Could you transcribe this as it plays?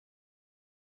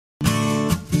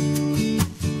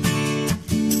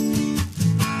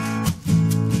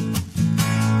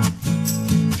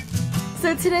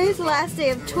So today's the last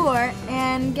day of tour,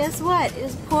 and guess what?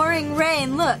 It's pouring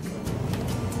rain. Look.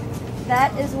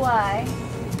 That is why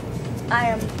I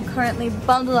am currently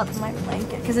bundled up in my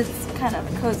blanket, because it's kind of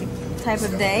a cozy type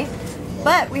of day.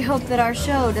 But we hope that our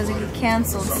show doesn't get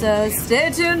canceled, so stay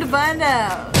tuned to find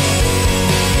out.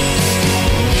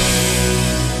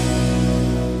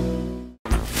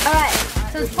 Alright,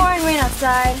 so it's pouring rain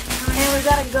outside, and we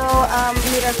gotta go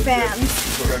meet our fans.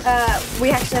 We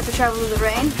actually have to travel through the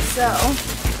rain, so...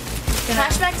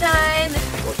 Flashback time!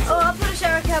 Oh, I'll put a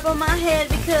shower cap on my head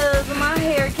because my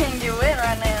hair can't get wet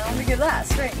right now because that's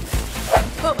straight.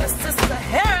 Oh, it's just the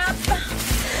hair up!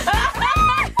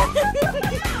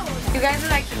 You guys are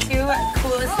like the two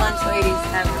coolest lunch ladies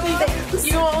ever.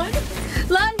 You want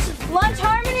one? Lunch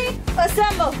harmony?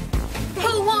 Assemble!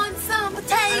 Who wants some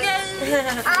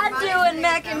potatoes? I'm doing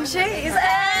mac and cheese.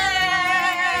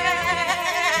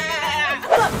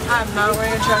 I'm not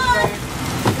wearing a truck coat.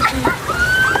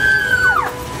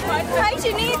 Hi,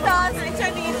 Chanitas. Hi,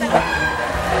 Chanitas.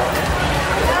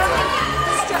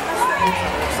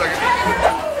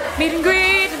 Meet and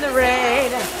greet in the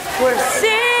rain. We're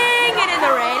singing in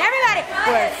the rain. Everybody,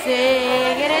 we're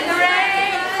singing in the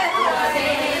rain.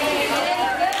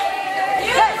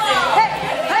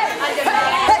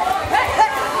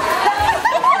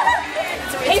 It's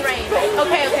rain.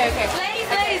 Okay.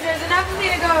 Ladies, there's enough of me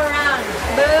to go around.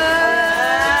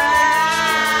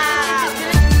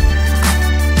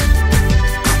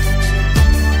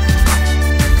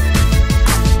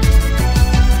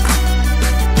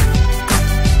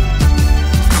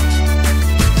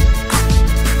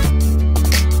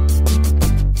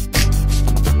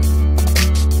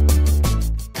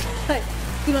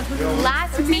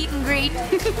 Last meet and greet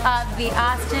of the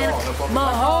Austin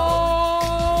Mahone.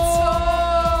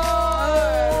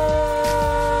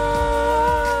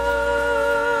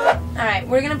 Alright,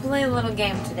 we're gonna play a little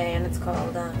game today, and it's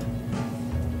called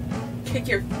Kick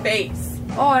your face.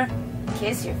 or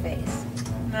Kiss Your Face.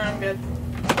 No, I'm good.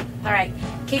 Alright,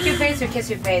 kick your face or kiss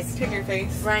your face? Kick your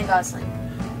face. Ryan Gosling.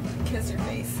 Kiss your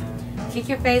face. Kick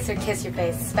your face or kiss your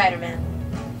face? Spider-Man.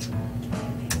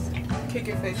 Kick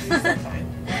your face. You're so fine.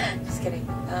 Just kidding.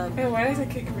 Hey, why did I say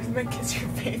kick your face? I meant kiss your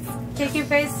face. Kick your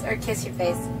face or kiss your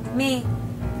face? Me.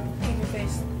 Kick your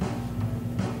face.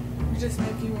 You just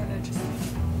make you wanna just.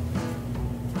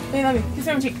 Hey, love me. Kiss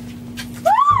me on the cheek.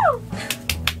 Woo!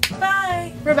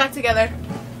 Bye. We're back together.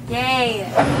 Yay!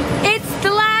 It's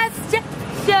the last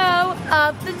show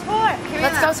of the tour.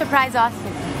 Let's go surprise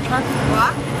Austin. Huh?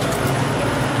 What?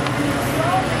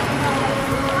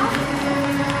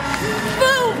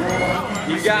 Boom!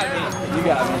 You got me. You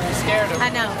got me. You scared him. I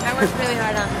know. I worked really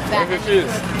hard on that. Where's your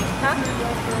shoes? Huh?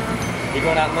 You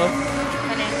going out in those?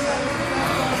 Banana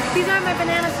socks. These are my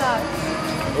banana socks.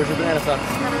 Where's your banana socks?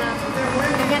 I don't know.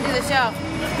 I can't do the show.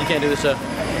 You can't do the show.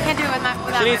 Can't do it without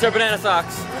She needs her banana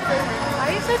socks. Why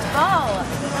are you so tall?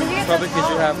 Probably because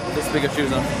you have this big of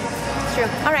shoes on. It's true.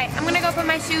 Alright, I'm gonna go put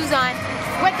my shoes on.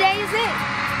 What day is it?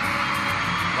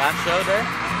 Last show day?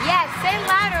 Yes, say it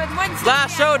louder with more enthusiasm.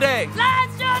 Last show day!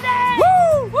 Last show day!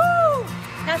 Woo! Woo!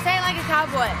 Now say it like a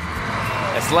cowboy.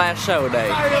 It's last show day.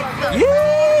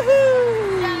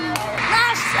 Yoo-hoo!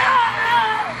 Last show!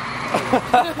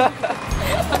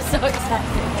 I'm so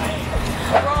excited.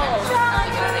 Roll.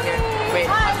 Wait,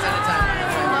 One at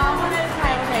a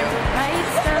time. Right,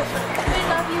 Steph? We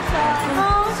love you, Sean.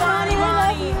 Oh, Shawnee, we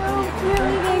love you. You're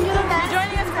leaving. You're the best. You're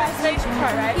joining us for our station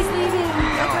part, right? He's leaving.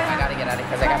 No, I gotta get out of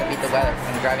here because I gotta beat the weather.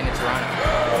 I'm driving to Toronto.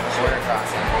 Border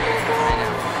crossing. I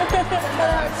know.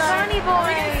 Shawnee Are we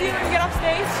boy. gonna see you when we get off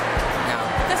stage? No.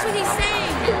 That's what he's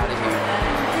saying. Be out of here.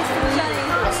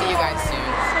 I'll see you guys soon.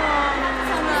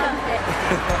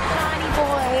 Shawnee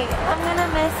boy. I'm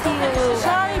gonna miss you.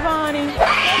 Shawnee Bonnie.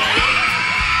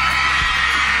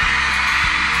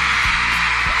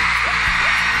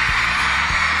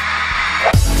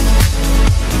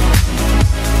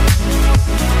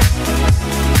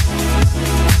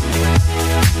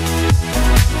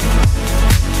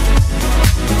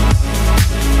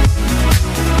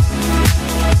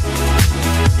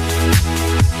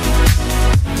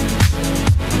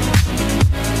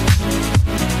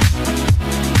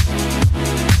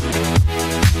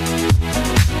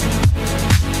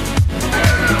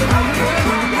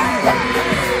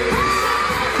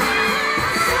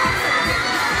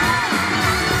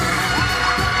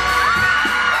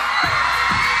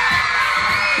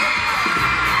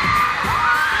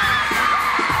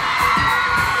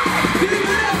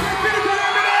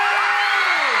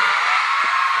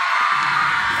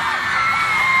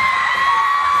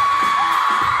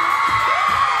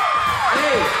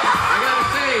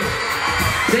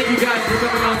 Thank you guys for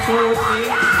coming on tour with me.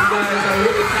 You guys are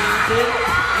really talented,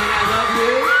 and I love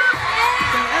you.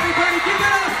 So everybody give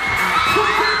it up.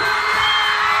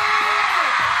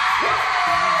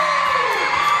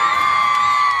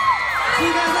 See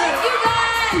you guys later.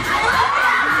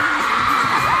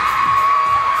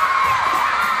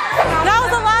 That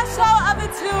was the last show of the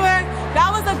tour. That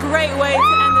was a great way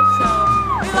to end the show.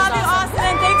 We love you,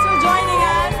 Austin. Thanks for joining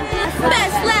us.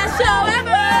 Best last show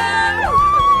ever!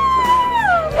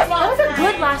 That was a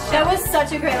good last show. That was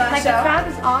such a great last show. The crowd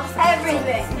was awesome.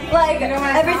 Everything. Like,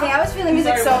 everything. I was feeling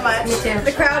music so much. Me too.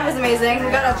 The crowd was amazing.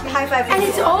 We got a high five. And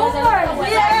it's over.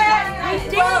 Yeah! We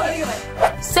did it.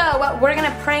 So we're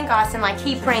gonna prank Austin like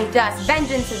he pranked us.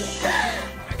 Vengeance is.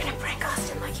 We're gonna prank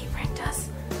Austin like he pranked us.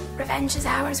 Revenge is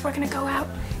ours. We're gonna go out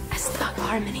as Thug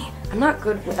Harmony. I'm not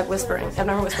good at whispering. I've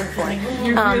never whispered before.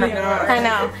 You really are. I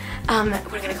know.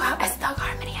 We're gonna go out as Thug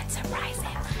Harmony and surprise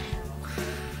him.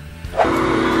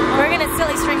 We're gonna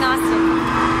silly string Austin. You,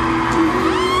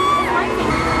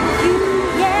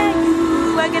 yeah,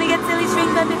 you. We're gonna get silly string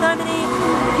Thug Harmony.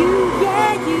 You,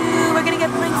 yeah, you. We're gonna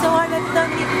get pranked so hard by Thug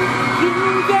Harmony. You,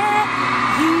 yeah,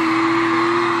 you.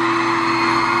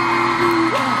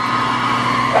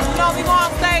 You know, we go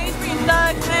on stage, we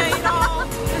Thug, man, you know.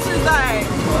 This is like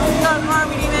Thug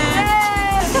Harmony,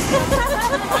 man.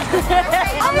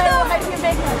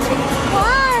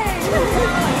 Why?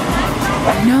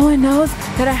 No one knows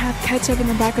that I have ketchup in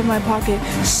the back of my pocket.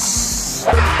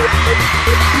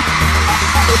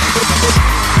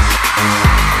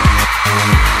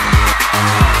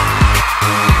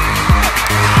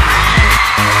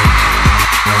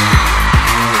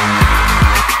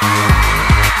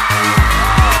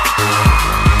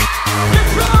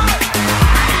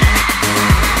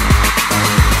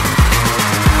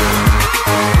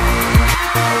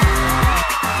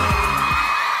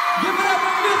 Give it up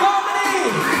for Fifth Harmony.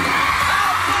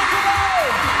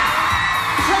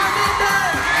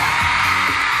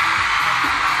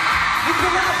 It's the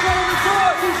last show of the tour.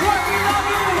 Detroit, we love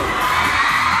you.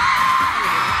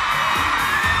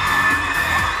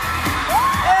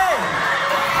 Hey.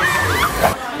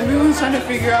 Everyone's trying to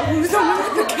figure out who's the one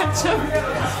with the ketchup.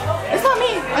 It's not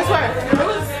me, I swear. It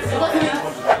wasn't me.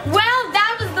 Well,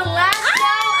 that was the last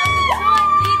show of the tour in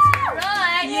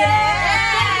Detroit.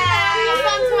 Yeah!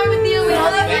 On tour with you. We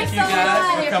love you Thank you so guys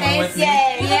much. for coming with me.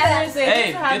 Yeah.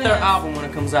 Hey, get their album when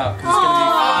it comes out. 'Cause it's gonna be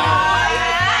fire.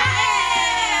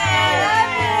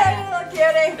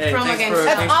 Hey,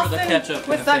 thanks for the ketchup.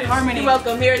 With Thug Harmony. You're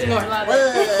welcome. Here's more. Thug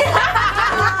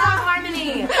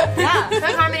Harmony. Yeah,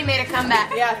 Thug Harmony made a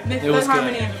comeback. Yeah, It was Thug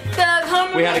Harmony. Thug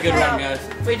Harmony. We had a good run, guys.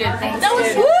 We did. That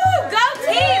was woo! Go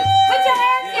team! Put your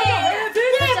hands in!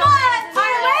 Team one!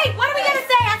 Alright, wait! What are we gonna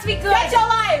say? It has to be good. Get your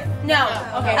life! No.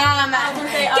 Okay.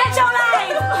 Get your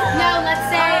life! No, let's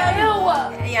say.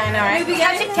 Yeah, I know, right?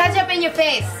 Ketchup in your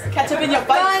face. Ketchup in your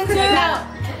butt. One, two, no.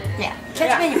 Yeah.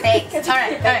 Ketchup in your face.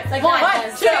 Alright, alright. One,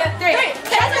 two, three.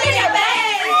 Ketchup in your face!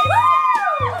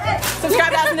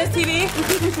 Subscribe to Awesomeness TV.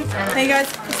 Hey guys,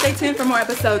 stay tuned for more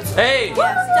episodes. Hey,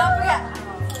 Yes, don't forget.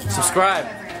 subscribe.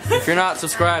 If you're not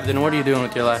subscribed, then what are you doing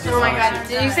with your life? Oh my god,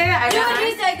 did you say that? Do what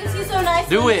he said because he's so nice.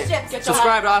 Do with it. his chips.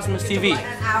 Subscribe to Awesomeness TV.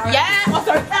 Yeah, what's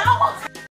our